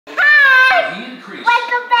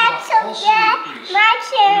my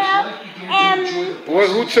channel.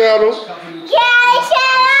 Who channel? Jay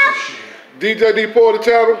channel. DJ D Porter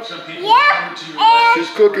channel? Yep. And She's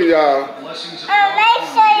cooking, y'all. make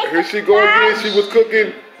sure Here she go again. She was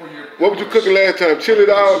cooking. What was you cooking last time? Chili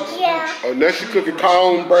dogs? Yeah. Oh, now she cooking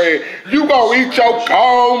cornbread. You gonna eat your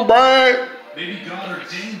cornbread? Maybe God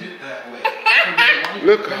ordained it that way.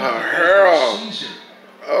 Look at her hair.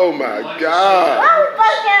 Oh my God.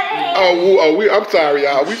 I'm sorry,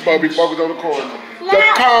 y'all. We supposed to be focused on the corn. The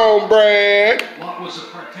cornbread. Lot was a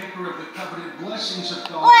partaker of the covenant blessings of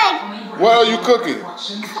God. What are you cooking?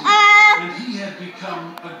 And he had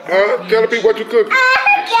become a Tell the people what you cooking.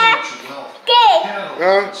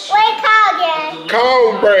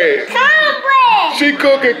 Cornbread. Cornbread. She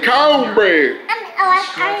cooking cornbread.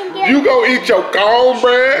 You gonna eat your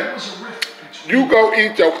cornbread? You go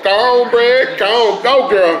eat your cornbread. Go,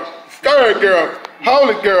 girl. Stir it, girl. Hold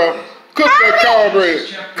it, girl. Cook that cornbread.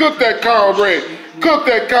 Cook that cornbread. Cook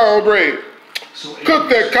that cornbread. Cook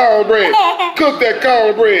that cornbread. Cook that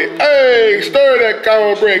cornbread. Hey, stir that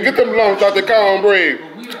cornbread. Get them lumps out the cornbread.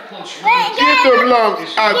 Get them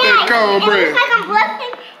lumps out that cornbread.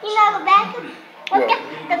 You know the bathroom?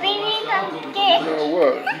 The baby comes scared. You know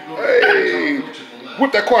what? Hey.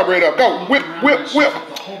 Whip that cornbread up. Go. Whip, whip, whip.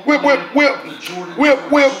 Whip, whip, whip. Whip,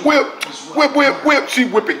 whip, whip. Whip, whip, whip. She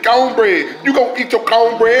whipping cornbread. You gonna eat your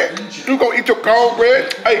cornbread? You gonna eat your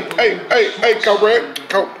cornbread? Hey, hey, hey, hey, cornbread.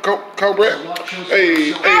 Cornbread.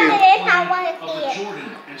 Hey, hey. After this, I want to see it. Jordan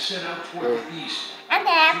and set out toward the east. After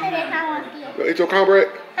this, I want to see it. You eat your cornbread?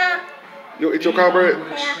 Huh? You eat your cornbred?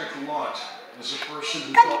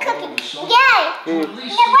 Cookie. Yay!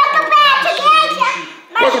 Welcome back to the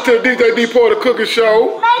Welcome to the DJ D Porter Cooking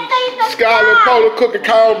Show. Skylar Porter cooking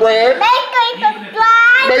cornbread.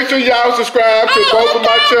 Make sure y'all subscribe to both of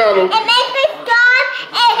my channels. And make sure subscribe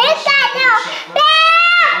and hit that bell.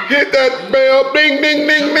 Hit that bell. Bing, bing,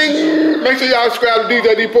 bing, bing. Make sure y'all subscribe to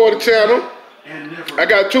DJ D Porter channel. I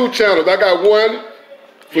got 2 channels. I got one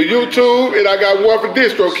for YouTube and I got one for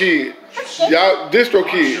DistroKid. Y'all,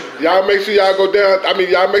 DistroKid. Y'all make sure y'all go down.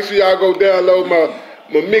 Y'all make sure y'all go download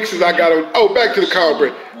my mixes I got on. Oh, back to the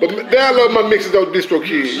cornbread. But download my mixes on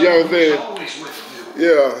DistroKid. You know what I'm saying?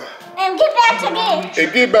 Yeah. And get back to this.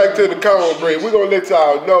 And get back to the cornbread. We're gonna let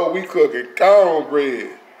y'all know we cooking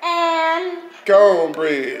cornbread.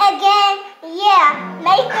 Cornbread. Again, yeah.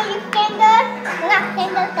 Make sure you not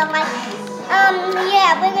fingers, but like,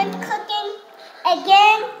 yeah, we're cooking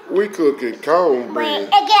again. We cooking cornbread.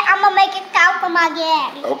 Again, I'm gonna make it stout for my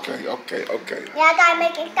daddy. Okay. Yeah, I gotta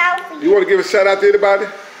make it stout for you. You wanna give a shout out to anybody?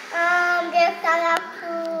 Give a shout out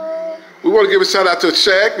to. We wanna give a shout out to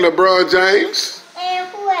Shaq, LeBron James. And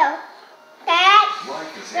who else?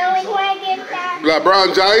 So we wanna give that.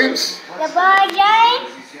 LeBron James. LeBron James.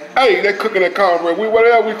 Hey, they cooking that cornbread. What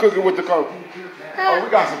else we cooking with the corn? Oh, we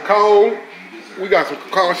got some corn. We got some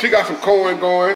corn. She got some corn going.